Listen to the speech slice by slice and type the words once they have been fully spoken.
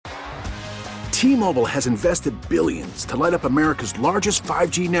T-Mobile has invested billions to light up America's largest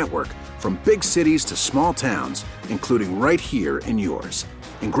 5G network, from big cities to small towns, including right here in yours.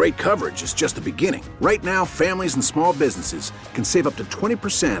 And great coverage is just the beginning. Right now, families and small businesses can save up to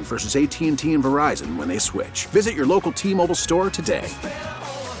 20% versus AT&T and Verizon when they switch. Visit your local T-Mobile store today.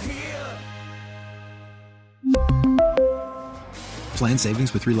 Plan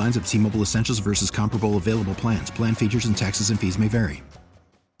savings with 3 lines of T-Mobile Essentials versus comparable available plans. Plan features and taxes and fees may vary.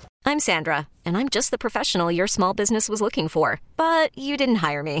 I'm Sandra, and I'm just the professional your small business was looking for. But you didn't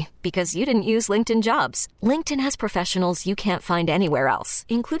hire me because you didn't use LinkedIn Jobs. LinkedIn has professionals you can't find anywhere else,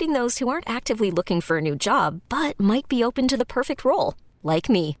 including those who aren't actively looking for a new job, but might be open to the perfect role, like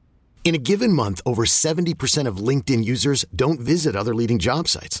me. In a given month, over 70% of LinkedIn users don't visit other leading job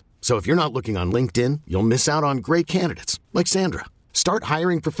sites. So if you're not looking on LinkedIn, you'll miss out on great candidates like Sandra. Start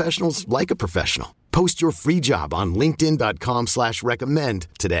hiring professionals like a professional. Post your free job on linkedin.com/recommend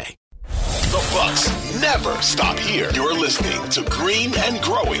today. The Bucks never stop here. You're listening to Green and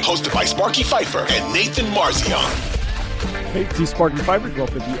Growing, hosted by Sparky Pfeiffer and Nathan Marzion. Hey, T. Sparky Pfeiffer,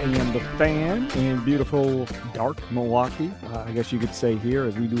 1250 AM The Fan in beautiful, dark Milwaukee. I guess you could say here,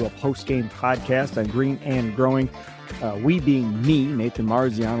 as we do a post-game podcast on Green and Growing. We being me, Nathan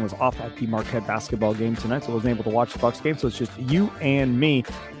Marzion, was off at the Marquette basketball game tonight, so I wasn't able to watch the Bucks game. So it's just you and me.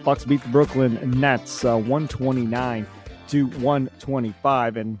 Bucks beat the Brooklyn Nets 129 to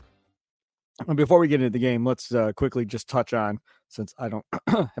 125. And before we get into the game, let's quickly just touch on, since I don't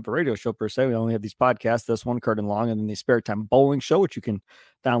have a radio show per se, we only have these podcasts, this one, Curtin Long, and then the Spare Time Bowling Show, which you can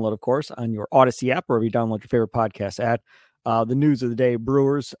download, of course, on your Odyssey app, or if you download your favorite podcast at. The news of the day,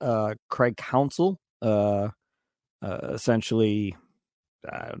 Brewers, Craig Counsell, essentially,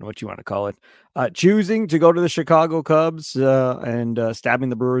 I don't know what you want to call it, choosing to go to the Chicago Cubs and stabbing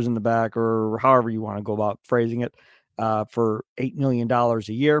the Brewers in the back, or however you want to go about phrasing it, for $8 million a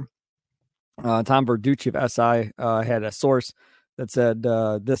year. Tom Verducci of SI had a source that said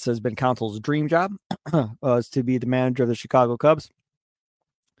this has been Counsell's dream job, was to be the manager of the Chicago Cubs,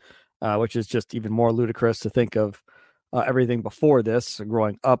 which is just even more ludicrous to think of everything before this,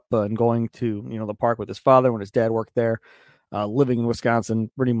 growing up and going to the park with his father when his dad worked there, living in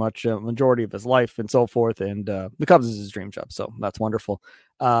Wisconsin pretty much a majority of his life and so forth. And the Cubs is his dream job. So that's wonderful.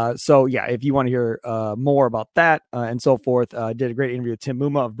 So yeah, if you want to hear more about that and so forth, I did a great interview with Tim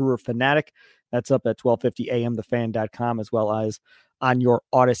Muma of Brewer Fanatic. That's up at 1250amthefan.com, as well as on your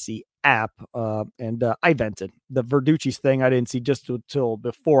Odyssey app. And I vented the Verducci's thing. I didn't see just till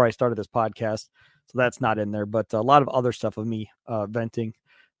before I started this podcast. So that's not in there, but a lot of other stuff of me venting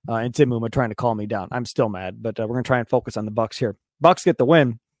and Tim Muma trying to calm me down. I'm still mad, but we're going to try and focus on the Bucks here. Bucks get the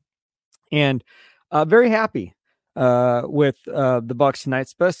win, and very happy with the Bucks tonight,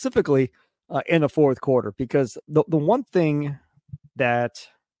 specifically in the fourth quarter, because the one thing that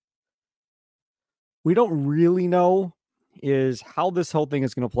we don't really know is how this whole thing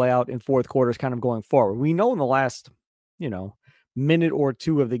is going to play out in fourth quarters kind of going forward. We know in the last, minute or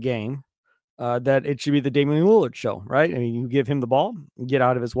two of the game that it should be the Damian Lillard show, right? I mean, you give him the ball, get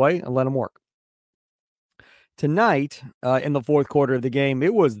out of his way, and let him work. Tonight, in the fourth quarter of the game,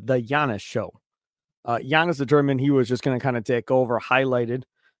 it was the Giannis show. Giannis determined he was just going to kind of take over, highlighted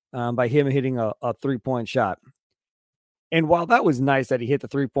by him hitting a three-point shot. And while that was nice that he hit the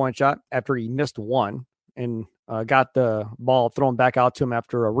three-point shot after he missed one and got the ball thrown back out to him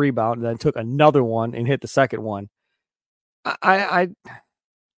after a rebound, and then took another one and hit the second one,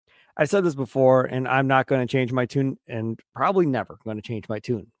 I said this before, and I'm not going to change my tune, and probably never going to change my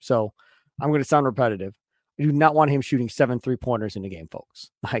tune. So I'm going to sound repetitive. I do not want him shooting 7 3-pointers in the game,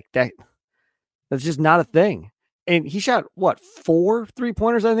 folks. Like that. That's just not a thing. And he shot 4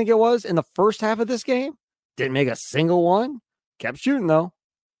 3-pointers, I think it was, in the first half of this game. Didn't make a single one. Kept shooting though.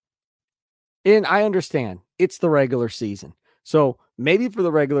 And I understand it's the regular season. So maybe for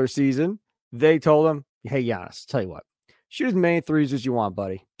the regular season, they told him, hey, Giannis, tell you what, shoot as many threes as you want,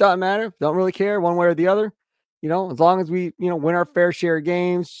 buddy. Doesn't matter. Don't really care one way or the other. As long as we, win our fair share of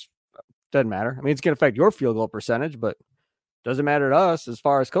games, doesn't matter. I mean, it's going to affect your field goal percentage, but doesn't matter to us as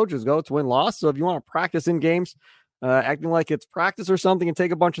far as coaches go. It's win-loss. So if you want to practice in games, acting like it's practice or something and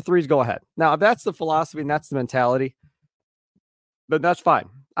take a bunch of threes, go ahead. Now, if that's the philosophy and that's the mentality, then that's fine.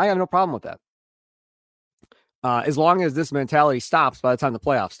 I have no problem with that. As long as this mentality stops by the time the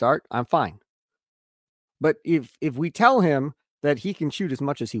playoffs start, I'm fine. But if we tell him that he can shoot as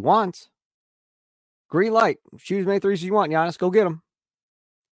much as he wants, green light, shoot as many threes as you want, Giannis, go get them.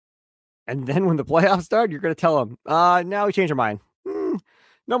 And then when the playoffs start, you're going to tell him, now we changed our mind.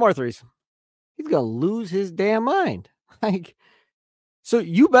 No more threes. He's going to lose his damn mind. So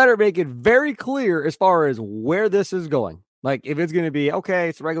you better make it very clear as far as where this is going. Like, if it's going to be, okay,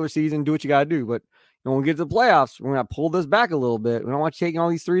 it's regular season, do what you got to do. But when we get to the playoffs, we're going to pull this back a little bit. We don't want you taking all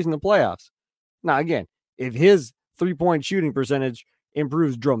these threes in the playoffs. Now, again, if his three-point shooting percentage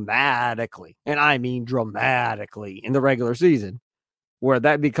improves dramatically, and I mean dramatically, in the regular season, where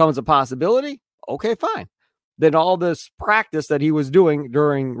that becomes a possibility, okay, fine. Then all this practice that he was doing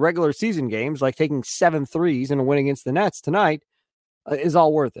during regular season games, like taking 7 threes and a win against the Nets tonight, is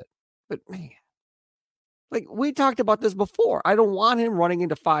all worth it. But man, like we talked about this before, I don't want him running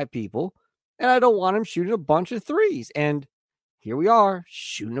into 5 people, and I don't want him shooting a bunch of threes. And here we are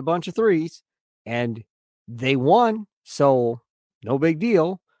shooting a bunch of threes, and they won. So no big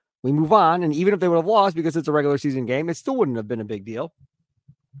deal. We move on. And even if they would have lost because it's a regular season game, it still wouldn't have been a big deal.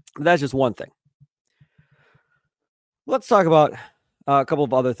 But that's just one thing. Let's talk about a couple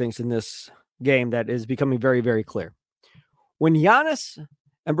of other things in this game that is becoming very, very clear. When Giannis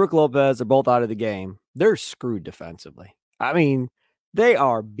and Brook Lopez are both out of the game, they're screwed defensively. I mean, they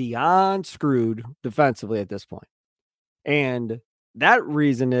are beyond screwed defensively at this point. And that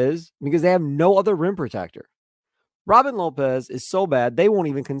reason is because they have no other rim protector. Robin Lopez is so bad, they won't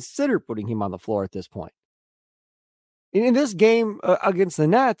even consider putting him on the floor at this point. In this game against the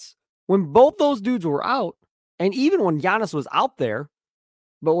Nets, when both those dudes were out, and even when Giannis was out there,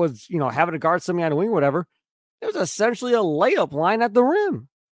 but was, having to guard somebody on the wing or whatever, it was essentially a layup line at the rim.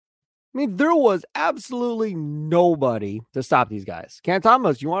 I mean, there was absolutely nobody to stop these guys. Cam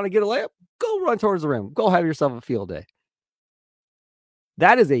Thomas, you want to get a layup? Go run towards the rim. Go have yourself a field day.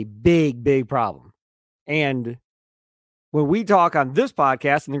 That is a big, big problem. And when we talk on this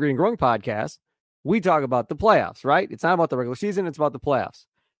podcast and the Green and Growing podcast, we talk about the playoffs, right? It's not about the regular season. It's about the playoffs.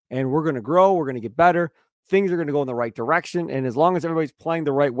 And we're going to grow. We're going to get better. Things are going to go in the right direction. And as long as everybody's playing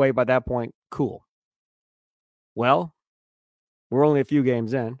the right way by that point, cool. Well, we're only a few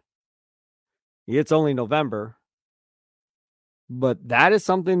games in. It's only November. But that is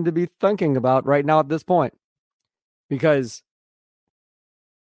something to be thinking about right now at this point. Because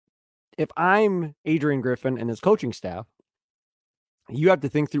if I'm Adrian Griffin and his coaching staff, you have to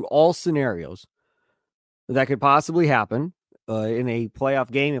think through all scenarios that could possibly happen in a playoff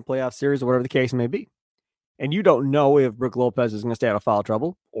game, a playoff series, or whatever the case may be. And you don't know if Brook Lopez is going to stay out of foul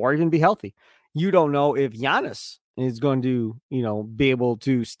trouble or even be healthy. You don't know if Giannis is going to, be able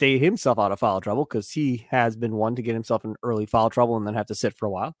to stay himself out of foul trouble, because he has been one to get himself in early foul trouble and then have to sit for a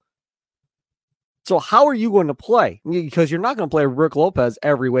while. So how are you going to play? Because you're not going to play Brook Lopez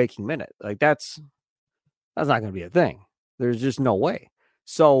every waking minute. Like that's not going to be a thing. There's just no way.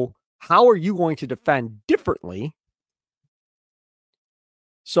 So how are you going to defend differently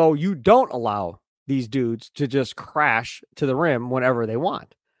so you don't allow these dudes to just crash to the rim whenever they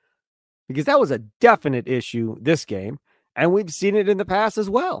want? Because that was a definite issue this game, and we've seen it in the past as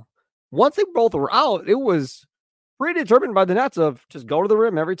well. Once they both were out, it was predetermined by the Nets of just go to the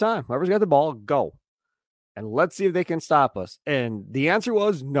rim every time. Whoever's got the ball, go. And let's see if they can stop us. And the answer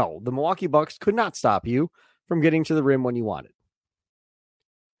was no. The Milwaukee Bucks could not stop you from getting to the rim when you wanted.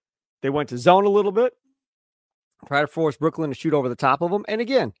 They went to zone a little bit, try to force Brooklyn to shoot over the top of them. And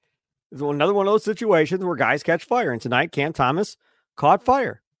again, it's another one of those situations where guys catch fire. And tonight, Cam Thomas caught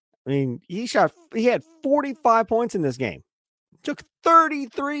fire. I mean, he had 45 points in this game. Took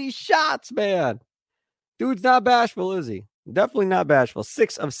 33 shots, man. Dude's not bashful, is he? Definitely not bashful.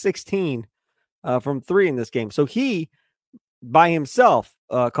 6 of 16 from 3 in this game. So he, by himself,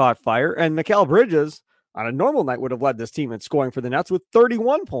 caught fire. And Mikal Bridges, on a normal night, would have led this team in scoring for the Nets with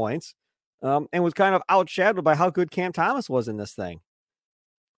 31 points and was kind of outshadowed by how good Cam Thomas was in this thing.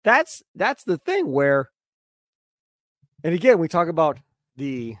 That's the thing where, and again, we talk about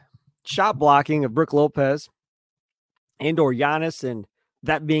the shot blocking of Brook Lopez and or Giannis and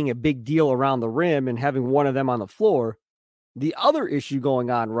that being a big deal around the rim and having one of them on the floor. The other issue going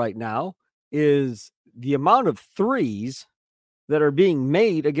on right now is the amount of threes that are being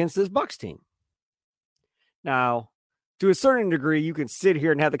made against this Bucks team. Now, to a certain degree, you can sit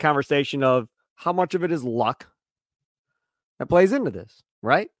here and have the conversation of how much of it is luck that plays into this,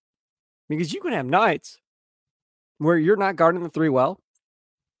 right? Because you can have nights where you're not guarding the three well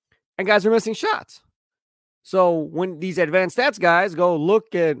and guys are missing shots. So when these advanced stats guys go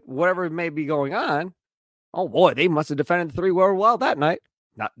look at whatever may be going on, oh boy, they must have defended the three well that night.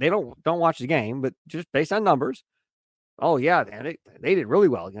 They don't watch the game, but just based on numbers, oh yeah, man, they did really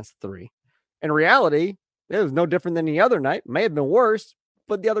well against the three. In reality, it was no different than the other night. May have been worse,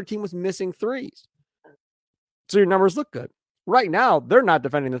 but the other team was missing threes. So your numbers look good. Right now, they're not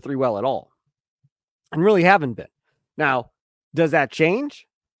defending the three well at all and really haven't been. Now, does that change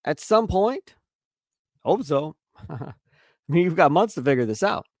at some point? Hope so. I mean, you've got months to figure this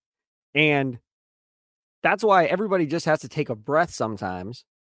out. And That's why everybody just has to take a breath sometimes.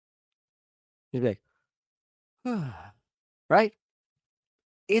 You'd be like, right?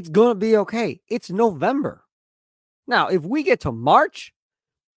 It's going to be okay. It's November. Now, if we get to March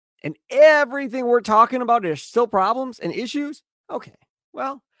and everything we're talking about is still problems and issues, okay,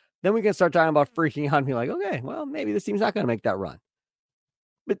 well, then we can start talking about freaking out and be like, okay, well, maybe this team's not going to make that run.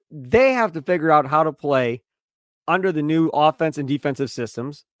 But they have to figure out how to play under the new offense and defensive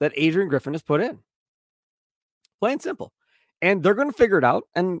systems that Adrian Griffin has put in. Plain and simple. And they're going to figure it out,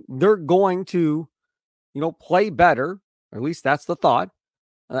 and they're going to, play better, or at least that's the thought,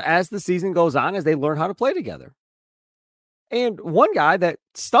 as the season goes on, as they learn how to play together. And one guy that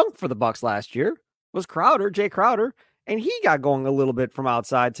stunk for the Bucks last year was Jay Crowder, and he got going a little bit from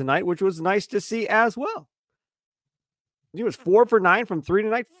outside tonight, which was nice to see as well. He was 4 for 9 from 3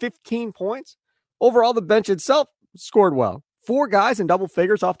 tonight, 15 points. Overall, the bench itself scored well. 4 guys in double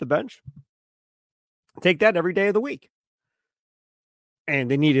figures off the bench. Take that every day of the week. And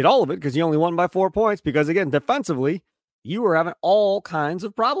they needed all of it because you only won by 4 points because, again, defensively, you were having all kinds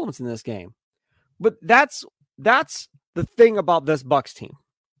of problems in this game. But that's the thing about this Bucks team,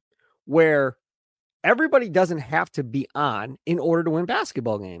 where everybody doesn't have to be on in order to win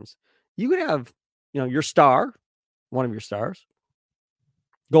basketball games. You could have, your star, one of your stars,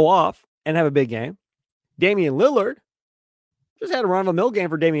 go off and have a big game. Damian Lillard just had a run-of-the-mill game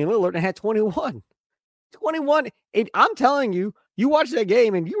for Damian Lillard and had 21. 21. I'm telling you, you watched that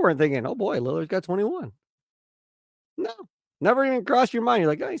game and you weren't thinking, oh boy, Lillard's got 21. No, never even crossed your mind. You're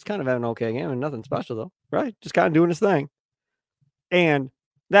like, oh, he's kind of having an okay game and nothing special though, right? Just kind of doing his thing. And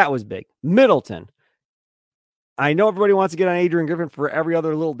that was big. Middleton. I know everybody wants to get on Adrian Griffin for every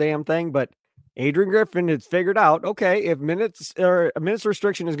other little damn thing, but Adrian Griffin has figured out, okay, if minutes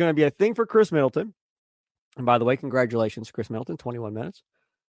restriction is going to be a thing for Chris Middleton, and by the way, congratulations, Chris Middleton, 21 minutes.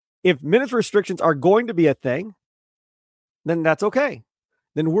 If minutes restrictions are going to be a thing, then that's okay.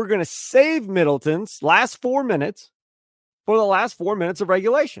 Then we're going to save Middleton's last 4 minutes for the last 4 minutes of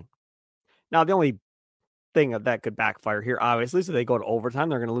regulation. Now, the only thing that could backfire here, obviously, so they go to overtime,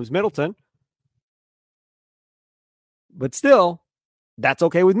 they're going to lose Middleton. But still, that's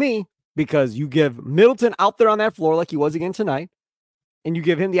okay with me because you give Middleton out there on that floor like he was again tonight, and you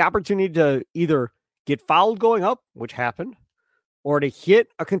give him the opportunity to either get fouled going up, which happened, or to hit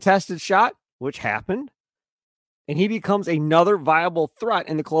a contested shot, which happened, and he becomes another viable threat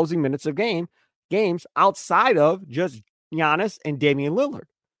in the closing minutes of games outside of just Giannis and Damian Lillard.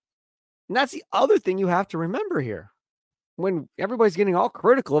 And that's the other thing you have to remember here when everybody's getting all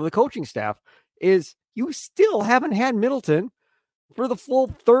critical of the coaching staff is you still haven't had Middleton for the full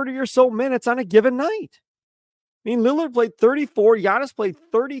 30 or so minutes on a given night. I mean, Lillard played 34, Giannis played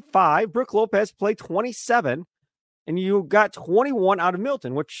 35, Brook Lopez played 27, and you got 21 out of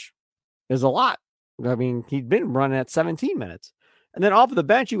Middleton, which is a lot. I mean, he'd been running at 17 minutes. And then off of the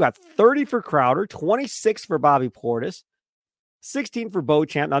bench, you got 30 for Crowder, 26 for Bobby Portis, 16 for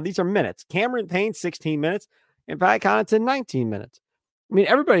Beauchamp. Now, these are minutes. Cameron Payne, 16 minutes, and Pat Connaughton, 19 minutes. I mean,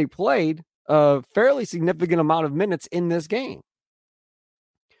 everybody played a fairly significant amount of minutes in this game.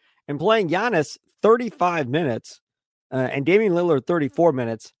 And playing Giannis 35 minutes and Damian Lillard 34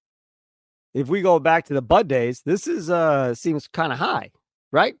 minutes, if we go back to the Bud days, this is seems kind of high,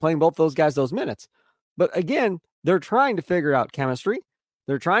 right? Playing both those guys those minutes. But again, they're trying to figure out chemistry.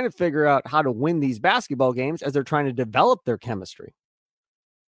 They're trying to figure out how to win these basketball games as they're trying to develop their chemistry.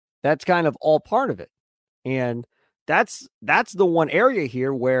 That's kind of all part of it. And that's the one area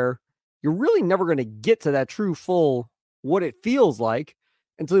here where you're really never going to get to that true full what it feels like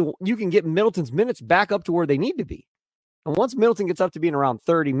until you can get Middleton's minutes back up to where they need to be. And once Middleton gets up to being around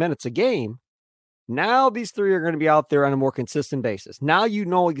 30 minutes a game, now these three are going to be out there on a more consistent basis. Now you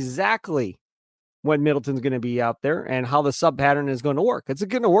know exactly when Middleton's going to be out there and how the sub pattern is going to work. It's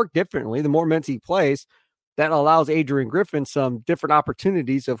going to work differently. The more minutes he plays, that allows Adrian Griffin some different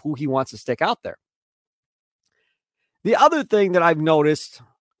opportunities of who he wants to stick out there. The other thing that I've noticed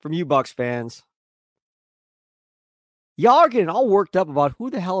from you Bucks fans, y'all are getting all worked up about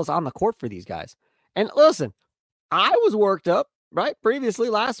who the hell is on the court for these guys. And listen, I was worked up, right, previously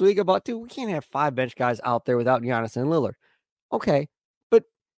last week about, dude, we can't have 5 bench guys out there without Giannis and Lillard. Okay, but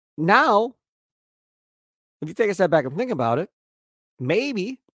now, if you take a step back and think about it,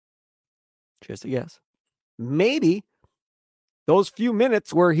 maybe, just a guess, maybe those few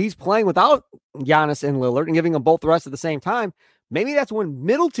minutes where he's playing without Giannis and Lillard and giving them both the rest at the same time, maybe that's when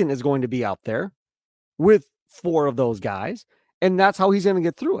Middleton is going to be out there with 4 of those guys, and that's how he's going to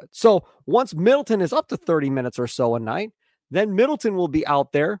get through it. So once Middleton is up to 30 minutes or so a night, then Middleton will be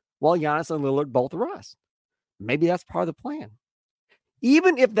out there while Giannis and Lillard both rest. Maybe that's part of the plan.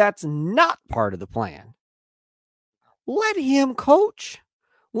 Even if that's not part of the plan, Let him coach.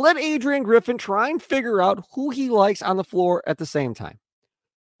 Let Adrian Griffin try and figure out who he likes on the floor at the same time.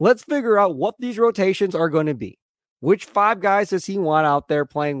 Let's figure out what these rotations are going to be. Which 5 guys does he want out there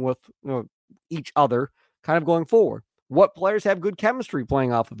playing with each other kind of going forward? What players have good chemistry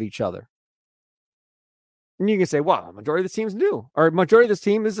playing off of each other? And you can say, well, the majority of this team's new, or majority of this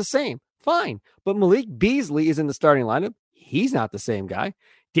team is the same. Fine. But Malik Beasley is in the starting lineup. He's not the same guy.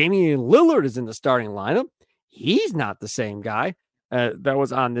 Damian Lillard is in the starting lineup. He's not the same guy that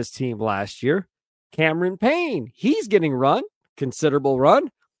was on this team last year. Cameron Payne, he's getting run, considerable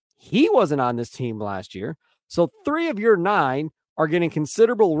run. He wasn't on this team last year. So 3 of your 9 are getting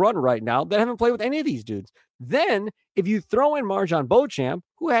considerable run right now that haven't played with any of these dudes. Then if you throw in Marjon Beauchamp,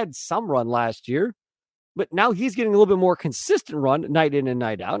 who had some run last year, but now he's getting a little bit more consistent run night in and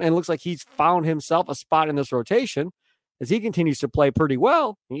night out. And it looks like he's found himself a spot in this rotation as he continues to play pretty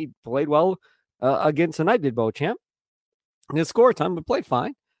well. He played well again tonight, did Beauchamp. And his score time, but played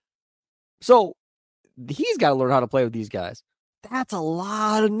fine. So he's got to learn how to play with these guys. That's a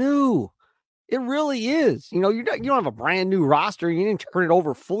lot of new. It really is. You don't have a brand new roster. You didn't turn it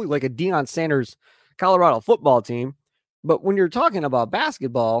over fully like a Deion Sanders Colorado football team. But when you're talking about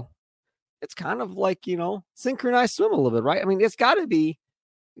basketball, it's kind of like, synchronized swim a little bit, right? I mean, it's got to be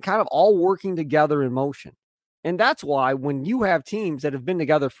kind of all working together in motion. And that's why when you have teams that have been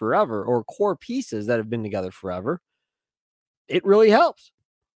together forever or core pieces that have been together forever, it really helps.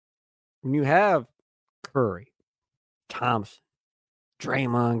 When you have Curry, Thompson,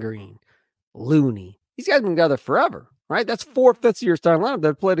 Draymond Green, Looney, these guys have been together forever, right? That's 4 fifths of your starting lineup that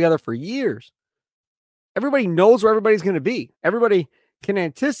have played together for years. Everybody knows where everybody's going to be. Everybody can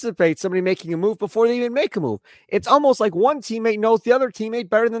anticipate somebody making a move before they even make a move. It's almost like one teammate knows the other teammate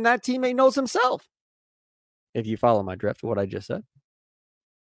better than that teammate knows himself. If you follow my drift of what I just said.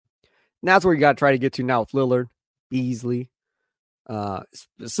 And that's where you got to try to get to now with Lillard, Beasley,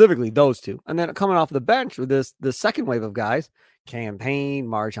 specifically those 2. And then coming off the bench with the second wave of guys, Cam Payne,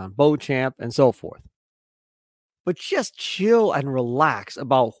 Marjon Beauchamp, and so forth. But just chill and relax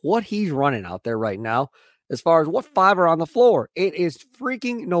about what he's running out there right now. As far as what 5 are on the floor, it is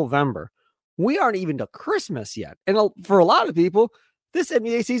freaking November. We aren't even to Christmas yet. And for a lot of people, this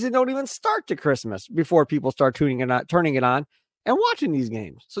NBA season don't even start to Christmas before people start turning it on and watching these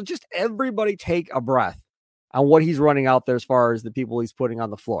games. So just everybody take a breath on what he's running out there as far as the people he's putting on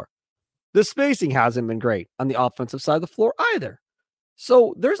the floor. The spacing hasn't been great on the offensive side of the floor either.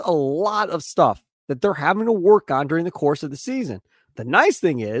 So there's a lot of stuff that they're having to work on during the course of the season. The nice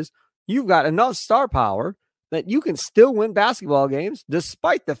thing is you've got enough star power that you can still win basketball games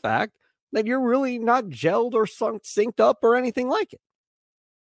despite the fact that you're really not gelled or synced up or anything like it.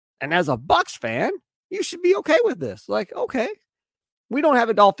 And as a Bucks fan, you should be okay with this. Like, okay, we don't have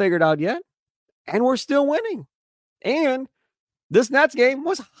it all figured out yet, and we're still winning. And this Nets game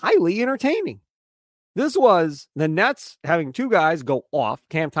was highly entertaining. This was the Nets having 2 guys go off,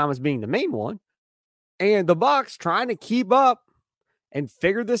 Cam Thomas being the main one, and the Bucks trying to keep up and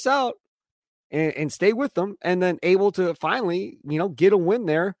figure this out and stay with them, and then able to finally, get a win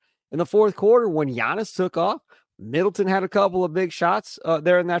there in the fourth quarter when Giannis took off. Middleton had a couple of big shots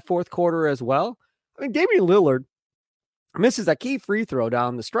there in that fourth quarter as well. I mean, Damian Lillard misses a key free throw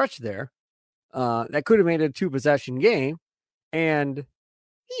down the stretch there that could have made it a 2-possession game, and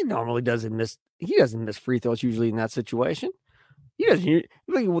he normally doesn't miss. He doesn't miss free throws usually in that situation. He doesn't.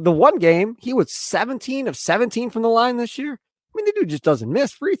 The one game he was 17 of 17 from the line this year. I mean, the dude just doesn't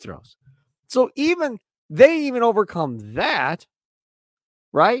miss free throws. So they even overcome that,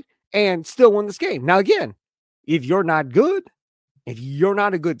 right? And still win this game. Now, again, if you're not good, if you're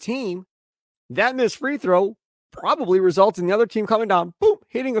not a good team, that missed free throw probably results in the other team coming down, boom,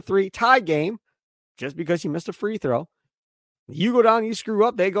 hitting a 3, tie game, just because you missed a free throw. You go down, you screw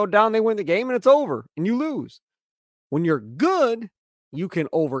up, they go down, they win the game, and it's over, and you lose. When you're good, you can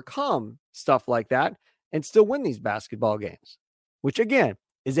overcome stuff like that and still win these basketball games, which, again,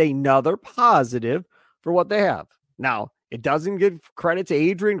 is another positive for what they have. Now, it doesn't give credit to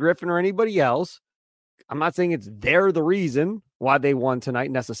Adrian Griffin or anybody else. I'm not saying they're the reason why they won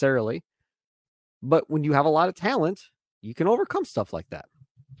tonight necessarily, but when you have a lot of talent, you can overcome stuff like that.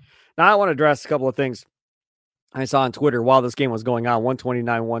 Now, I want to address a couple of things I saw on Twitter while this game was going on.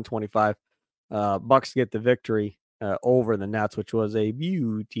 129-125. Bucks get the victory over the Nets, which was a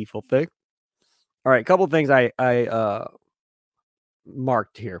beautiful thing. All right, a couple of things I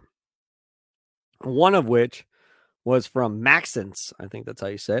marked here. One of which was from Maxence. I think that's how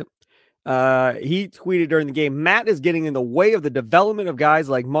you say it. He tweeted during the game, Matt is getting in the way of the development of guys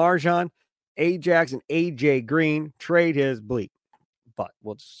like Marjon, Ajax, and AJ Green. Trade his bleep. But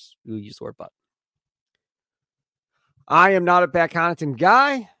we'll use the word but. I am not a Pat Connaughton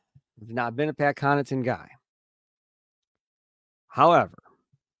guy. I've not been a Pat Connaughton guy. However,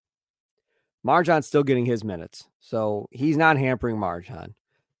 Marjan's still getting his minutes, so he's not hampering Marjan.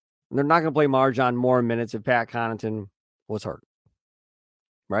 They're not going to play Marjan more minutes if Pat Connaughton was hurt,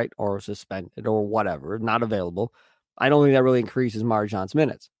 right? Or suspended or whatever, not available. I don't think that really increases Marjan's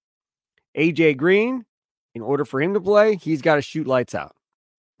minutes. AJ Green, in order for him to play, he's got to shoot lights out.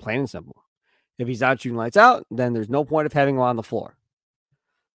 Plain and simple. If he's not shooting lights out, then there's no point of having him on the floor.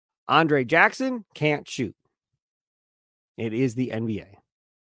 Andre Jackson can't shoot. It is the NBA.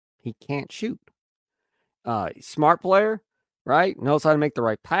 He can't shoot. Smart player, right? Knows how to make the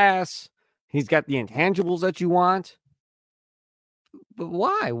right pass. He's got the intangibles that you want. But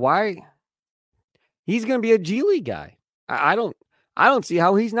why? Why? He's going to be a G League guy. I don't see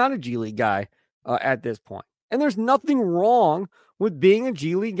how he's not a G League guy at this point. And there's nothing wrong with being a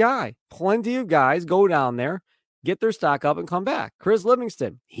G League guy. Plenty of guys go down there, get their stock up, and come back. Chris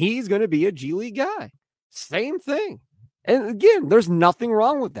Livingston, he's going to be a G League guy. Same thing. And again, there's nothing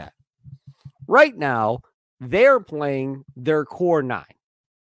wrong with that. Right now, they're playing their core 9.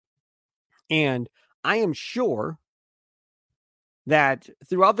 And I am sure that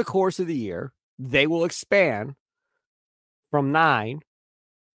throughout the course of the year, they will expand from 9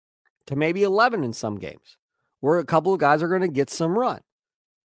 to maybe 11 in some games, where a couple of guys are going to get some run.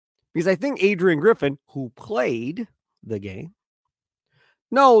 Because I think Adrian Griffin, who played the game,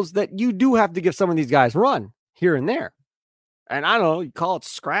 knows that you do have to give some of these guys run here and there. And I don't know, you call it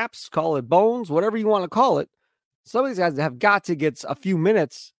scraps, call it bones, whatever you want to call it. Some of these guys have got to get a few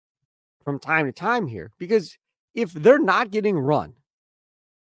minutes from time to time here. Because if they're not getting run,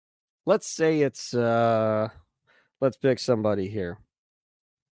 let's say it's, let's pick somebody here.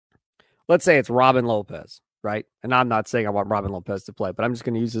 Let's say it's Robin Lopez, right? And I'm not saying I want Robin Lopez to play, but I'm just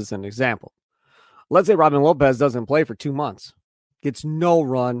going to use this as an example. Let's say Robin Lopez doesn't play for 2 months, gets no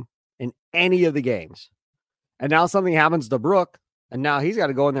run in any of the games. And now something happens to Brook, and now he's got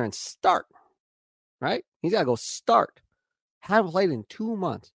to go in there and start, right? He's got to go start. Haven't played in 2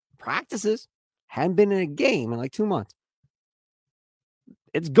 months. Practices, hadn't been in a game in like 2 months.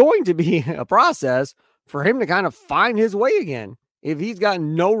 It's going to be a process for him to kind of find his way again if he's got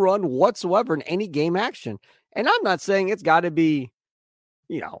no run whatsoever in any game action. And I'm not saying it's got to be,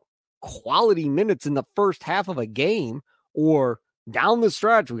 quality minutes in the first half of a game or down the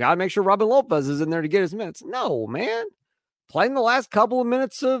stretch. We got to make sure Robin Lopez is in there to get his minutes. No, man. Playing the last couple of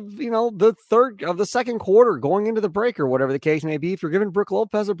minutes of, the second quarter going into the break or whatever the case may be. If you're giving Brook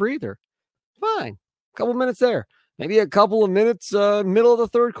Lopez a breather, fine. A couple minutes there. Maybe a couple of minutes middle of the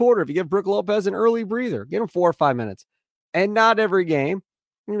third quarter. If you give Brook Lopez an early breather, get him 4 or 5 minutes. And not every game,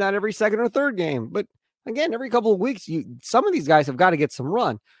 not every second or third game. But again, every couple of weeks, some of these guys have got to get some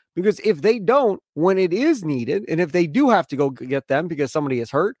run. Because if they don't, when it is needed, and if they do have to go get them because somebody is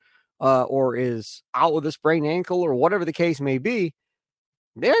hurt or is out with a sprained ankle or whatever the case may be,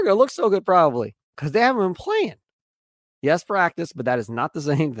 they're going to look so good probably because they haven't been playing. Yes, practice, but that is not the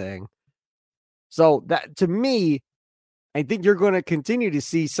same thing. So that, to me, I think you're going to continue to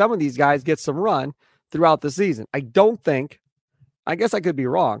see some of these guys get some run throughout the season. I guess I could be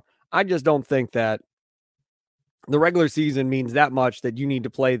wrong. I just don't think that the regular season means that much that you need to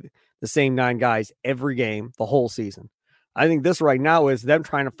play the same 9 guys every game, the whole season. I think this right now is them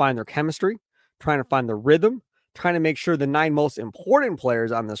trying to find their chemistry, trying to find the rhythm, trying to make sure the 9 most important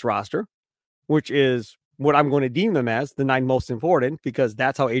players on this roster, which is what I'm going to deem them as, the 9 most important, because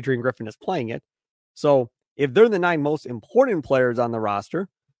that's how Adrian Griffin is playing it. So if they're the 9 most important players on the roster,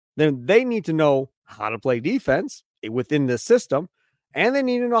 then they need to know how to play defense within this system, and they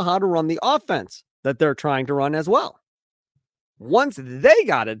need to know how to run the offense that they're trying to run as well. Once they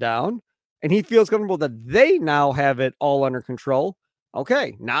got it down and he feels comfortable that they now have it all under control,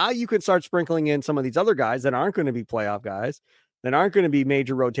 okay, now you can start sprinkling in some of these other guys that aren't going to be playoff guys, that aren't going to be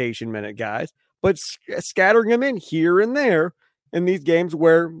major rotation minute guys, but scattering them in here and there in these games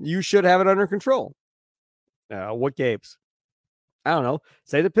where you should have it under control. What games? I don't know.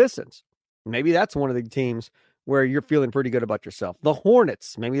 Say the Pistons. Maybe that's one of the teams where you're feeling pretty good about yourself. The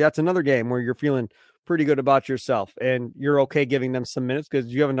Hornets, maybe that's another game where you're feeling pretty good about yourself and you're okay giving them some minutes because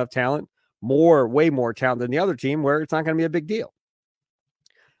you have enough talent, way more talent than the other team where it's not going to be a big deal.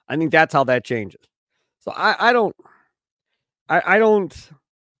 I think that's how that changes. So I don't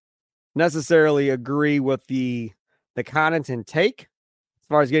necessarily agree with the Connaughton take as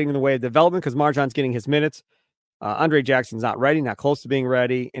far as getting in the way of development because Marjan's getting his minutes. Andre Jackson's not ready, not close to being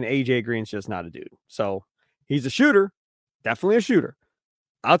ready, and AJ Green's just not a dude. So he's a shooter, definitely a shooter.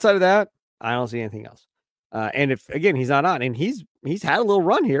 Outside of that, I don't see anything else. And if, again, he's not on, and he's he's had a little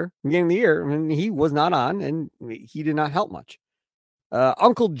run here beginning of the year. I mean, he was not on, and he did not help much.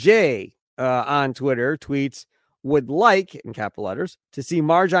 Uncle Jay on Twitter tweets, would like, in capital letters, to see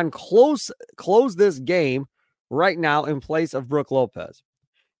MarJon close this game right now in place of Brook Lopez.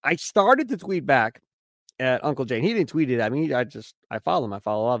 I started to tweet back at Uncle Jay. He didn't tweet it at me. I follow him. I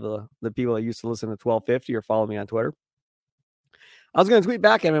follow a lot of the people that used to listen to 1250 or follow me on Twitter. I was going to tweet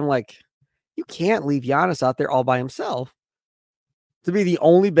back at him. I'm like, you can't leave Giannis out there all by himself to be the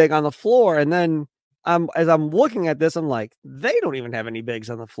only big on the floor. And then as I'm looking at this, I'm like, they don't even have any bigs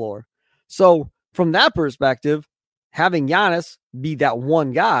on the floor. So from that perspective, having Giannis be that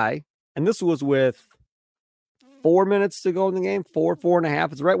one guy, and this was with 4 minutes to go in the game,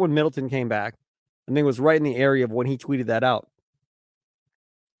 4.5. It's right when Middleton came back. I think it was right in the area of when he tweeted that out.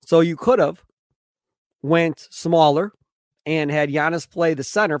 So you could have went smaller and had Giannis play the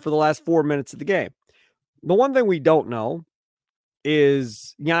center for the last 4 minutes of the game. The one thing we don't know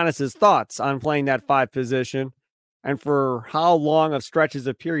is Giannis's thoughts on playing that 5 position, and for how long of stretches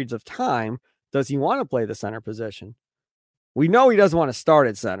of periods of time does he want to play the center position. We know he doesn't want to start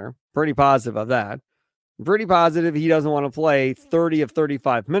at center. Pretty positive of that. Pretty positive he doesn't want to play 30 of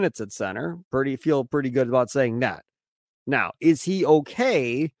 35 minutes at center. Feel pretty good about saying that. Now, is he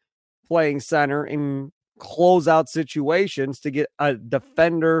okay playing center in closeout situations to get a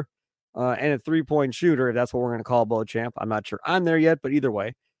defender and a 3-point shooter, if that's what we're going to call Beauchamp? I'm not sure I'm there yet, but either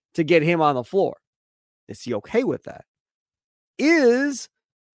way, to get him on the floor. Is he okay with that? Is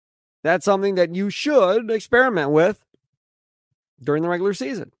that something that you should experiment with during the regular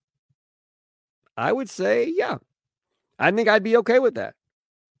season? I would say, yeah. I think I'd be okay with that.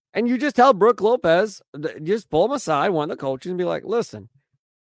 And you just tell Brook Lopez, just pull him aside, one of the coaches, and be like, listen.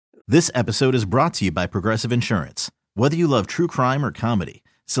 This episode is brought to you by Progressive Insurance. Whether you love true crime or comedy,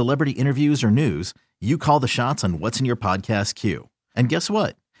 celebrity interviews or news, you call the shots on what's in your podcast queue. And guess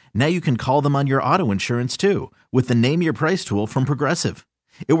what? Now you can call them on your auto insurance too with the Name Your Price tool from Progressive.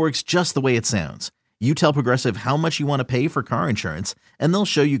 It works just the way it sounds. You tell Progressive how much you want to pay for car insurance, and they'll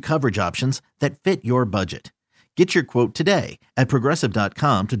show you coverage options that fit your budget. Get your quote today at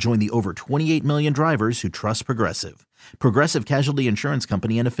Progressive.com to join the over 28 million drivers who trust Progressive. Progressive Casualty Insurance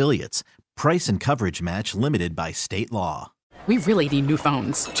Company and Affiliates. Price and coverage match limited by state law. We really need new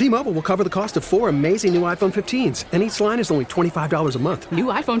phones. T-Mobile will cover the cost of 4 amazing new iPhone 15s, and each line is only $25 a month. New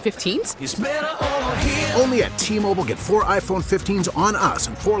iPhone 15s? It's better over here. Only at T-Mobile, get 4 iPhone 15s on us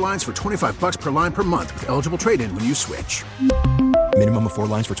and 4 lines for $25 per line per month with eligible trade-in when you switch. Minimum of 4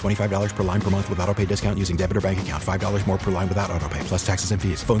 lines for $25 per line per month with autopay discount using debit or bank account. $5 more per line without autopay, plus taxes and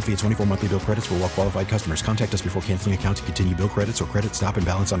fees. Phone fee at 24 monthly bill credits for well-qualified customers. Contact us before canceling account to continue bill credits or credit stop and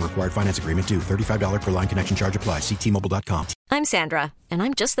balance on required finance agreement due. $35 per line connection charge applies. See T-Mobile.com. I'm Sandra, and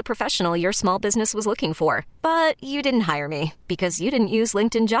I'm just the professional your small business was looking for. But you didn't hire me because you didn't use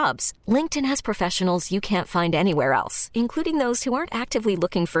LinkedIn Jobs. LinkedIn has professionals you can't find anywhere else, including those who aren't actively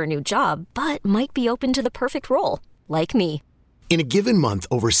looking for a new job, but might be open to the perfect role, like me. In a given month,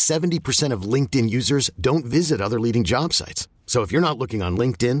 over 70% of LinkedIn users don't visit other leading job sites. So if you're not looking on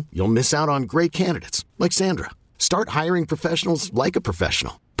LinkedIn, you'll miss out on great candidates like Sandra. Start hiring professionals like a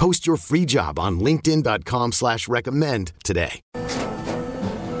professional. Post your free job on linkedin.com/recommend today.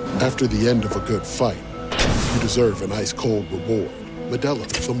 After the end of a good fight, you deserve an ice-cold reward. Modelo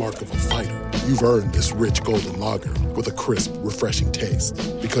is the mark of a fighter. You've earned this rich golden lager with a crisp, refreshing taste.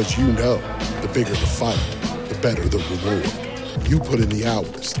 Because you know, the bigger the fight, the better the reward. You put in the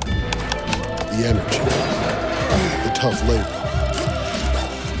hours, the energy, the tough labor.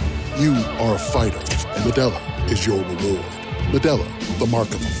 You are a fighter, and Modelo is your reward. Modelo, the mark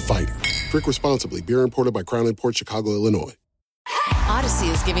of a fighter. Drink responsibly. Beer imported by Crown Imports, Chicago, Illinois. Odyssey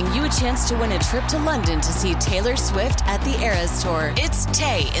is giving you a chance to win a trip to London to see Taylor Swift at the Eras Tour. It's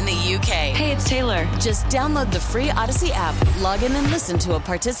Tay in the UK. Hey, it's Taylor. Just download the free Odyssey app, log in and listen to a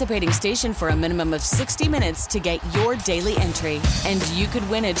participating station for a minimum of 60 minutes to get your daily entry. And you could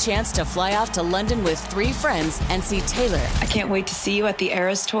win a chance to fly off to London with 3 friends and see Taylor. I can't wait to see you at the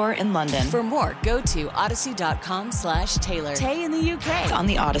Eras Tour in London. For more, go to odyssey.com/Taylor. Tay in the UK. It's on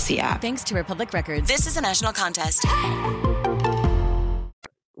the Odyssey app. Thanks to Republic Records. This is a national contest.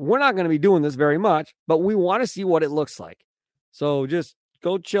 We're not going to be doing this very much, but we want to see what it looks like. So just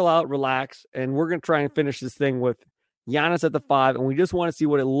go chill out, relax, and we're going to try and finish this thing with Giannis at the 5, and we just want to see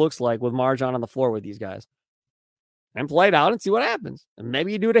what it looks like with MarJon on the floor with these guys. And play it out and see what happens. And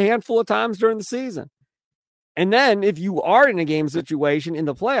maybe you do it a handful of times during the season. And then if you are in a game situation in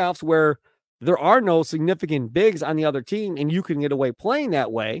the playoffs where there are no significant bigs on the other team and you can get away playing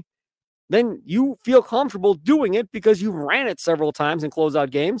that way, then you feel comfortable doing it because you ran it several times in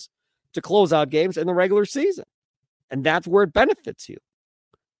closeout games in the regular season. And that's where it benefits you.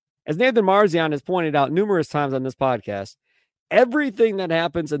 As Nathan Marzian has pointed out numerous times on this podcast, everything that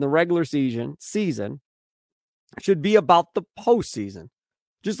happens in the regular season should be about the postseason.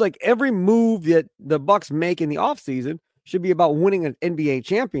 Just like every move that the Bucks make in the offseason should be about winning an NBA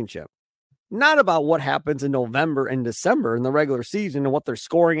championship. Not about what happens in November and December in the regular season and what their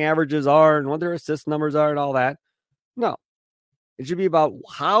scoring averages are and what their assist numbers are and all that. No. It should be about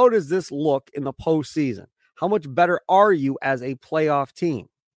how does this look in the postseason? How much better are you as a playoff team?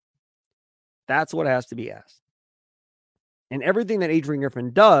 That's what has to be asked. And everything that Adrian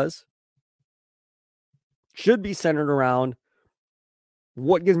Griffin does should be centered around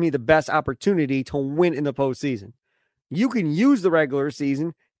what gives me the best opportunity to win in the postseason. You can use the regular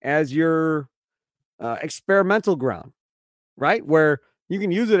season as your experimental ground, right? Where you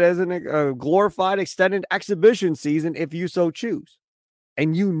can use it as a glorified extended exhibition season if you so choose.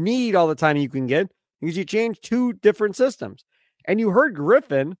 And you need all the time you can get because you change 2 different systems. And you heard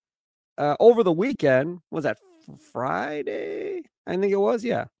Griffin over the weekend, was that Friday? I think it was,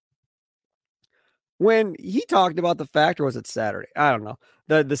 yeah. When he talked about the fact, or was it Saturday? I don't know.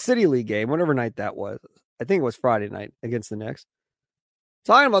 The City League game, whatever night that was. I think it was Friday night against the Knicks.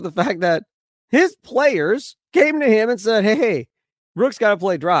 Talking about the fact that his players came to him and said, hey, Brooks got to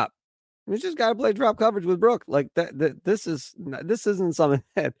play drop. He's just got to play drop coverage with Brooke. Like this isn't something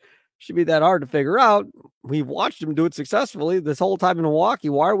that should be that hard to figure out. We've watched him do it successfully this whole time in Milwaukee.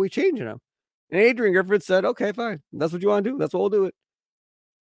 Why are we changing him? And Adrian Griffin said, okay, fine. That's what you want to do. That's what we'll do it.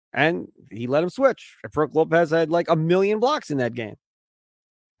 And he let him switch. Brooke Lopez had like 1 million blocks in that game.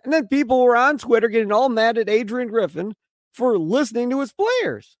 And then people were on Twitter getting all mad at Adrian Griffin for listening to his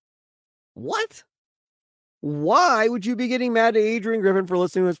players. What? Why would you be getting mad at Adrian Griffin for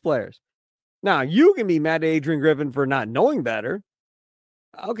listening to his players? Now, you can be mad at Adrian Griffin for not knowing better.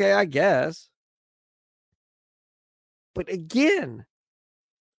 Okay, I guess. But again,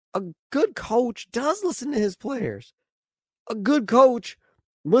 a good coach does listen to his players. A good coach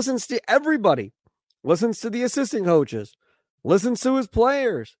listens to everybody, listens to the assistant coaches, listens to his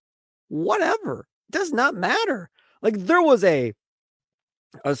players, whatever. It does not matter. Like there was a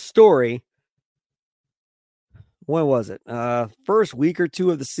story. When was it? First week or 2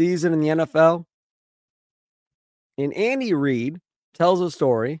 of the season in the NFL. And Andy Reid tells a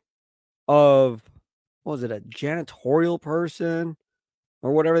story of, what was it, a janitorial person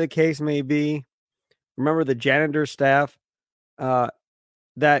or whatever the case may be. Remember the janitor staff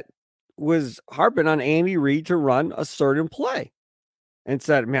that was harping on Andy Reid to run a certain play and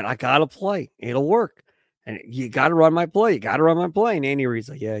said, man, I got to play. It'll work. And you got to run my play. You got to run my play. And Andy Reid's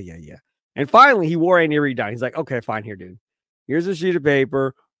like, yeah. And finally, he wore Andy Reid down. He's like, okay, fine here, dude. Here's a sheet of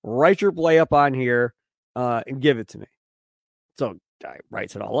paper. Write your play up on here and give it to me. So guy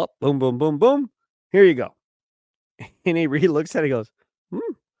writes it all up. Boom, boom, boom, boom. Here you go. And Andy Reid looks at it and goes,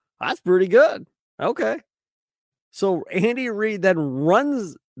 that's pretty good. Okay. So Andy Reid then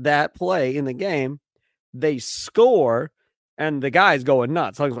runs that play in the game. They score, and the guy's going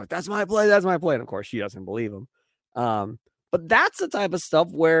nuts. So he's like, that's my play. That's my play. And of course, she doesn't believe him. But that's the type of stuff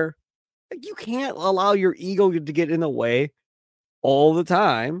where you can't allow your ego to get in the way all the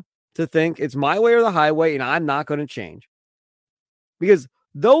time to think it's my way or the highway and I'm not going to change. Because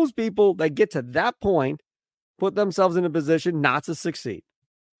those people that get to that point put themselves in a position not to succeed.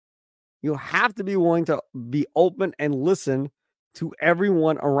 You have to be willing to be open and listen to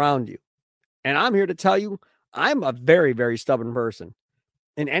everyone around you. And I'm here to tell you, I'm a very, very stubborn person.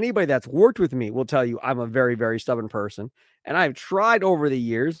 And anybody that's worked with me will tell you I'm a very, very stubborn person. And I've tried over the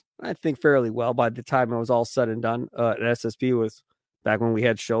years, I think fairly well by the time it was all said and done at SSP, was back when we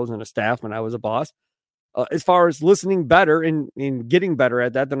had shows and a staff when I was a boss, as far as listening better and getting better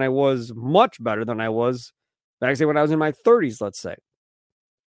at that than I was, much better than I was back say when I was in my 30s, let's say.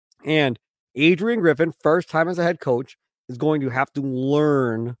 And Adrian Griffin, first time as a head coach, is going to have to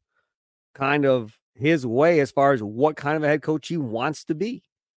learn kind of his way as far as what kind of a head coach he wants to be.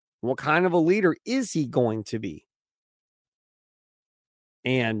 What kind of a leader is he going to be?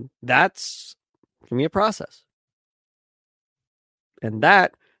 And that's going to be a process. And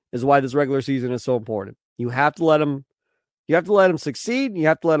that is why this regular season is so important. You have to let him succeed. You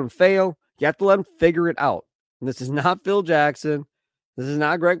have to let him fail. You have to let him figure it out. And this is not Phil Jackson. This is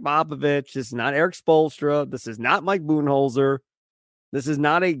not Greg Popovich. This is not Eric Spoelstra. This is not Mike Budenholzer. This is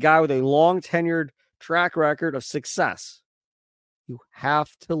not a guy with a long tenured track record of success. You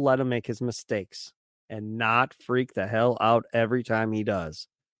have to let him make his mistakes and not freak the hell out every time he does.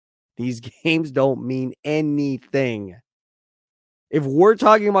 These games don't mean anything. If we're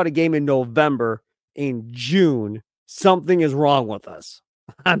talking about a game in November, in June, something is wrong with us.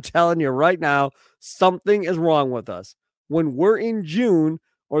 I'm telling you right now, something is wrong with us. When we're in June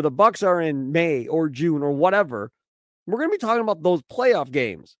or the Bucks are in May or June or whatever, we're going to be talking about those playoff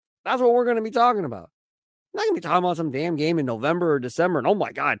games. That's what we're going to be talking about. I'm not going to be talking about some damn game in November or December. And oh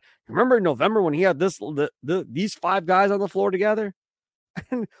my God, remember in November when he had these 5 guys on the floor together?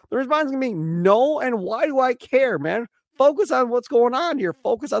 And the response is going to be no. And why do I care, man? Focus on what's going on here.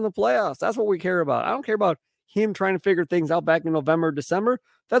 Focus on the playoffs. That's what we care about. I don't care about him trying to figure things out back in November or December.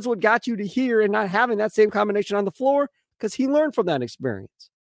 That's what got you to here and not having that same combination on the floor because he learned from that experience.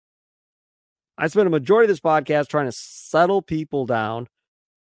 I spent a majority of this podcast trying to settle people down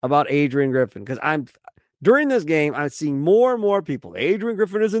about Adrian Griffin because during this game, I'm seeing more and more people. Adrian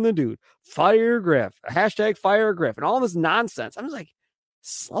Griffin isn't the dude. Fire Griff. Hashtag fire Griff. And all this nonsense. I'm just like,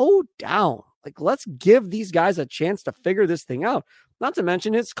 slow down. Like, let's give these guys a chance to figure this thing out. Not to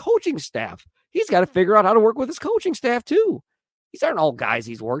mention his coaching staff. He's got to figure out how to work with his coaching staff, too. These aren't all guys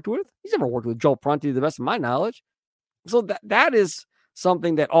he's worked with. He's never worked with Joe Prunty, to the best of my knowledge. So that is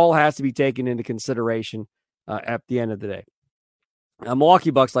something that all has to be taken into consideration at the end of the day.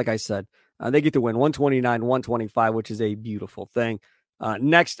 Milwaukee Bucks, like I said, they get to win 129-125, which is a beautiful thing.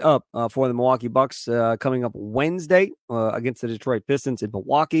 Next up for the Milwaukee Bucks, coming up Wednesday against the Detroit Pistons in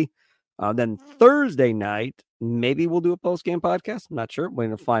Milwaukee. Then Thursday night, maybe we'll do a post-game podcast. I'm not sure. We're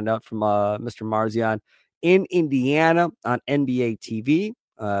going to find out from Mr. Marzian in Indiana on NBA TV.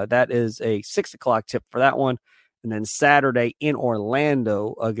 That is a 6 o'clock tip for that one. And then Saturday in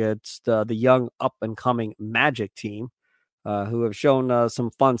Orlando against the young up-and-coming Magic team who have shown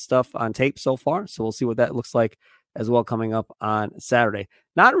some fun stuff on tape so far. So we'll see what that looks like as well coming up on Saturday.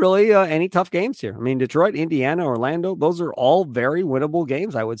 Not really any tough games here. I mean, Detroit, Indiana, Orlando, those are all very winnable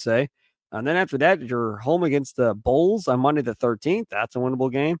games, I would say. And then after that, you're home against the Bulls on Monday the 13th. That's a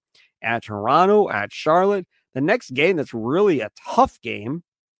winnable game. At Toronto, at Charlotte. The next game that's really a tough game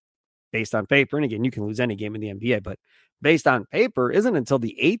based on paper, and again, you can lose any game in the NBA, but based on paper, isn't until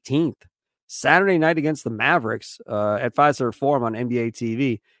the 18th. Saturday night against the Mavericks at Fiserv Forum on NBA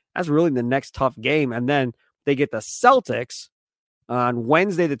TV. That's really the next tough game. And then they get the Celtics on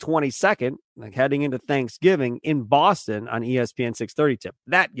Wednesday the 22nd, like heading into Thanksgiving in Boston on ESPN 630 tip.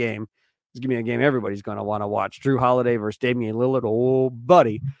 That game is going to be a game everybody's going to want to watch. Drew Holiday versus Damian Lillard. Oh,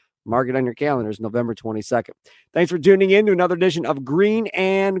 buddy. Mark it on your calendars, November 22nd. Thanks for tuning in to another edition of Green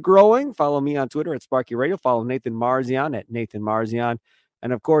and Growing. Follow me on Twitter at Sparky Radio. Follow Nathan Marzian at Nathan Marzian.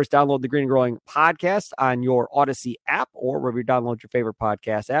 And, of course, download the Green and Growing podcast on your Odyssey app or wherever you download your favorite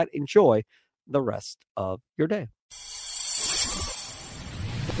podcast at. Enjoy the rest of your day.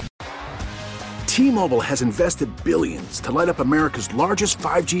 T-Mobile has invested billions to light up America's largest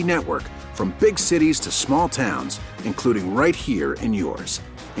 5G network, from big cities to small towns, including right here in yours.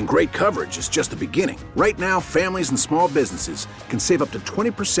 And great coverage is just the beginning. Right now, families and small businesses can save up to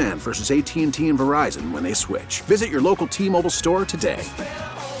 20% versus AT&T and Verizon when they switch. Visit your local T-Mobile store today.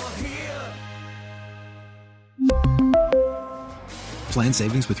 Plan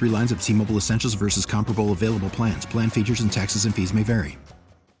savings with 3 lines of T-Mobile Essentials versus comparable available plans. Plan features and taxes and fees may vary.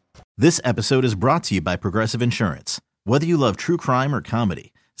 This episode is brought to you by Progressive Insurance. Whether you love true crime or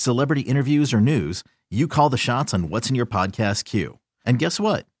comedy, celebrity interviews or news, you call the shots on what's in your podcast queue. And guess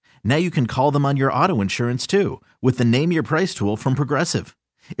what? Now you can call them on your auto insurance too with the Name Your Price tool from Progressive.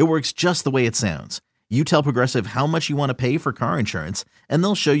 It works just the way it sounds. You tell Progressive how much you want to pay for car insurance, and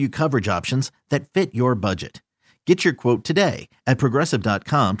they'll show you coverage options that fit your budget. Get your quote today at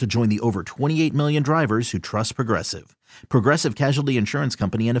Progressive.com to join the over 28 million drivers who trust Progressive. Progressive Casualty Insurance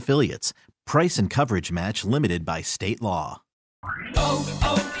Company and Affiliates. Price and coverage match limited by state law.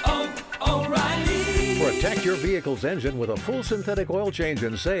 Protect your vehicle's engine with a full synthetic oil change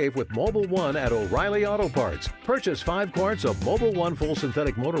and save with Mobil 1 at O'Reilly Auto Parts. Purchase 5 quarts of Mobil 1 full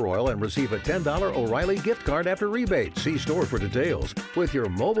synthetic motor oil and receive a $10 O'Reilly gift card after rebate. See store for details. With your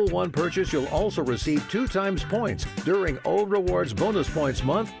Mobil 1 purchase, you'll also receive 2 times points during O Rewards Bonus Points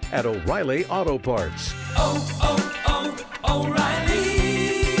Month at O'Reilly Auto Parts. O'Reilly.